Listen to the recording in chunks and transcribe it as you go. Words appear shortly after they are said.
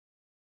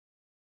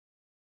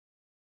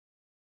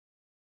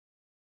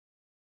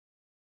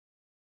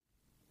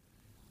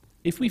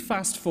If we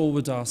fast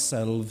forward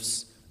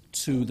ourselves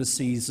to the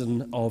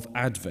season of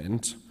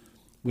Advent,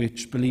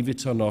 which, believe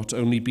it or not,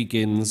 only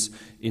begins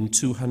in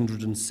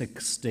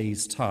 206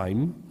 days'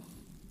 time,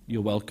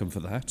 you're welcome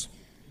for that.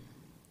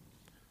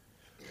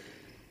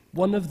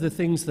 One of the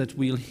things that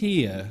we'll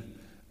hear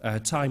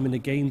time and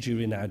again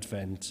during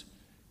Advent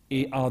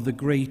are the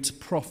great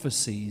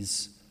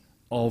prophecies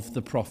of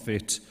the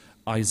prophet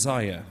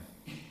Isaiah.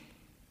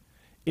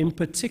 In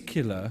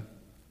particular,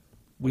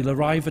 we'll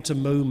arrive at a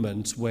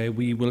moment where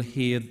we will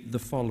hear the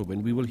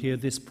following. We will hear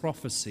this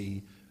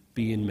prophecy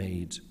being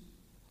made.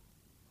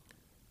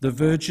 The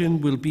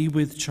virgin will be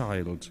with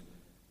child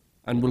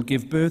and will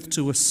give birth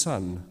to a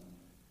son,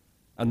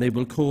 and they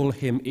will call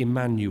him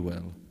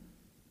Emmanuel,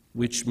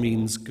 which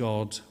means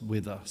God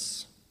with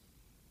us.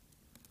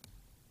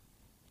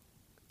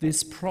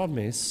 This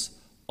promise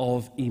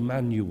of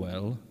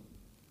Emmanuel,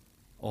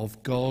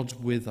 of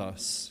God with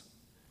us,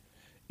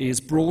 is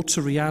brought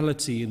to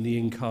reality in the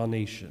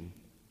incarnation,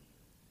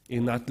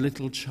 in that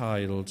little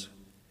child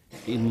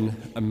in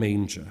a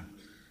manger.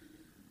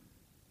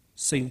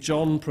 St.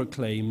 John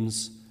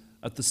proclaims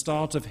at the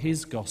start of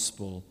his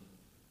gospel,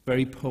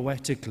 very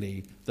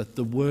poetically, that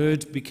the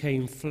Word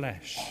became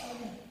flesh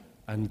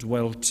and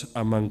dwelt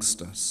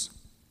amongst us.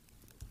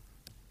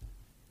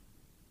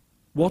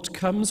 What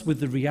comes with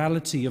the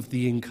reality of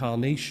the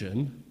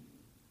incarnation,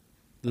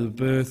 the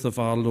birth of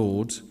our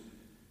Lord,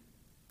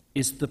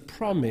 is the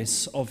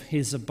promise of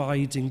his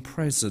abiding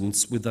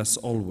presence with us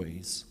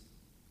always,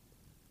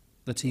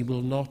 that he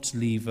will not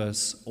leave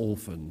us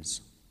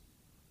orphans.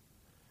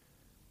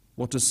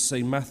 What does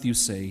St. Matthew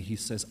say? He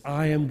says,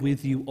 I am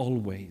with you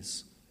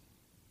always,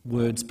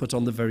 words put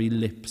on the very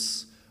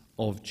lips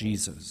of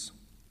Jesus.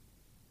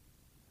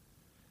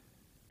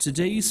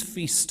 Today's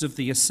feast of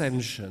the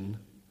Ascension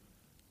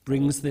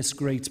brings this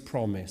great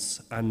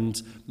promise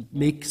and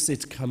makes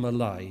it come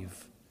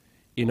alive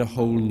in a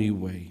whole new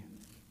way.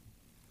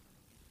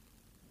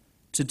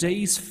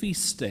 Today's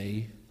feast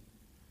day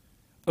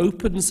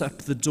opens up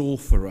the door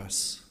for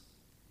us,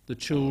 the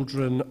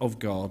children of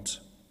God,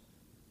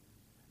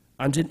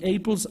 and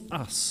enables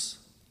us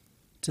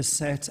to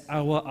set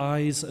our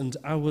eyes and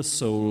our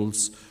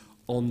souls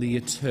on the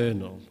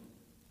eternal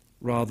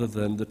rather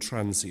than the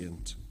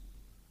transient.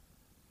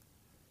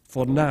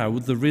 For now,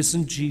 the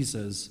risen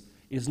Jesus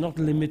is not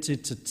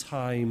limited to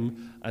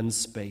time and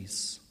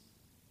space.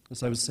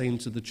 As I was saying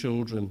to the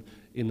children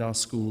in our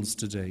schools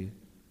today,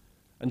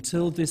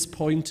 until this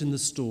point in the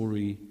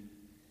story,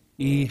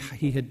 he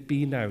had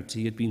been out,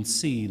 he had been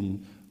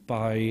seen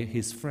by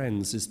his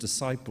friends, his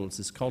disciples,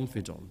 his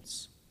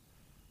confidants.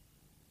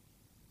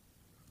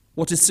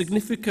 What is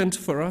significant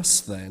for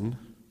us then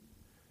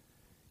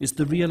is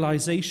the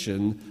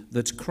realization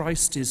that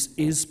Christ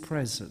is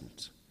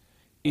present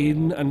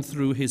in and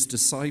through his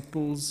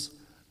disciples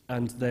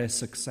and their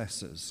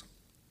successors.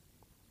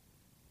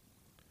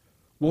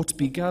 What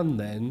began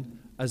then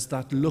as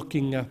that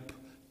looking up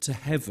to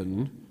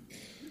heaven,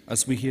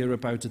 as we hear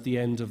about at the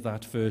end of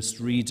that first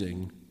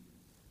reading,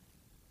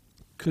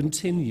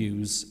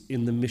 continues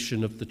in the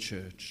mission of the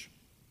church.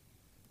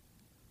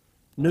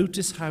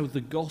 Notice how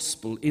the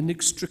gospel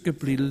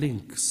inextricably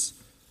links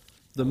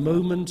the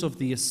moment of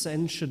the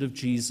ascension of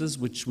Jesus,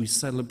 which we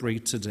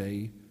celebrate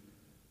today,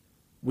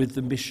 with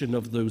the mission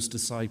of those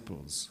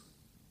disciples.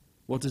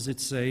 What does it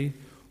say?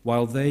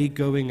 While they,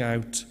 going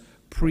out,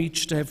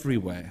 preached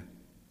everywhere,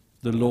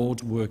 the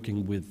Lord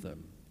working with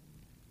them.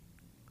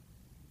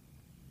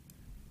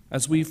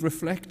 As we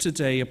reflect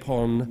today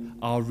upon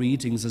our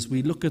readings, as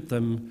we look at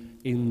them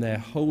in their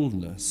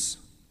wholeness,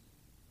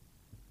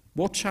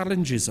 what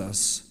challenges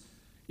us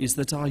is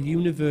that our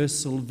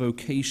universal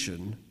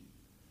vocation,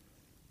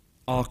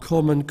 our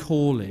common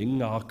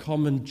calling, our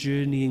common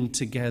journeying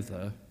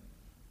together,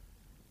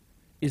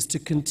 is to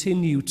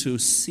continue to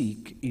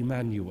seek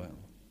Emmanuel,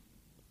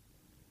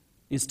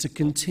 is to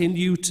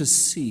continue to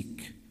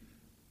seek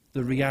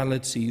the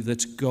reality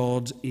that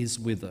God is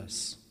with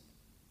us.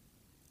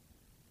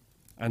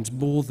 And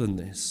more than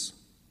this,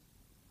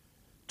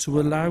 to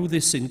allow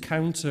this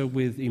encounter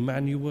with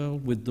Emmanuel,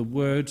 with the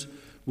Word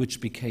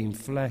which became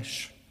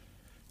flesh,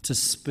 to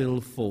spill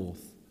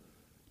forth,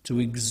 to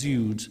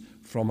exude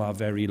from our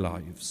very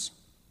lives.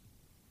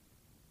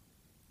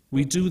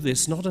 We do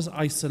this not as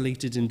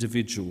isolated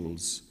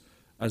individuals,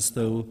 as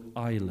though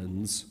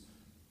islands,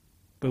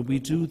 but we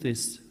do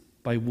this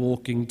by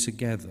walking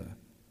together.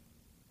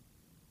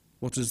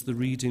 What does the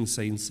reading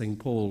say in St.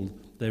 Paul?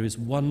 There is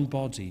one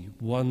body,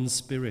 one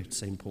spirit,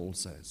 St. Paul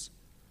says.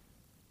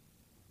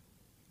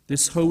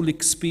 This whole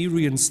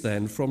experience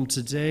then, from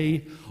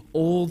today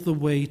all the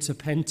way to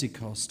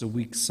Pentecost, a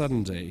week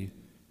Sunday,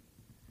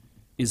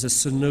 is a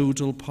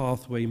synodal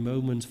pathway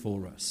moment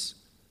for us,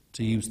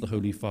 to use the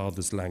Holy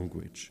Father's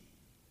language.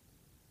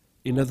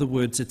 In other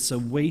words, it's a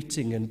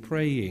waiting and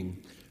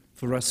praying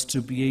for us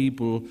to be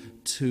able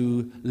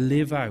to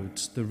live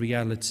out the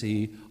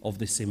reality of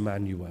this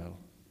Emmanuel,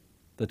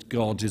 that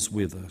God is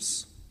with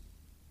us.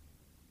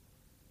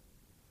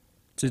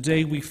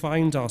 Today we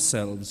find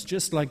ourselves,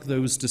 just like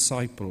those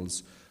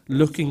disciples,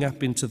 looking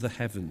up into the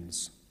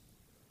heavens.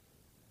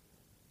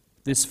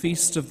 This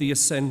feast of the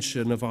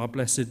Ascension of our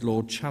blessed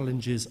Lord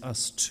challenges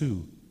us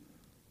too.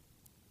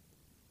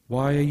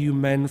 Why are you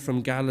men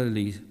from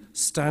Galilee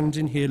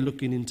standing here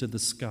looking into the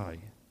sky?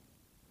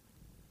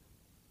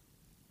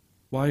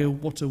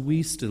 What are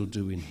we still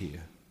doing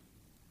here?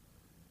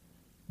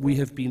 We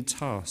have been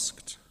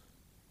tasked.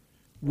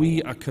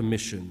 We are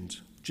commissioned,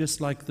 just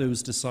like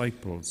those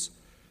disciples,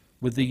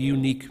 with the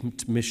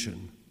unique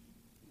mission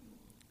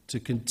to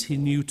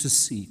continue to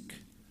seek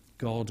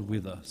God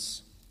with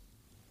us.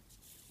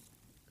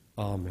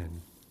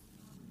 Amen.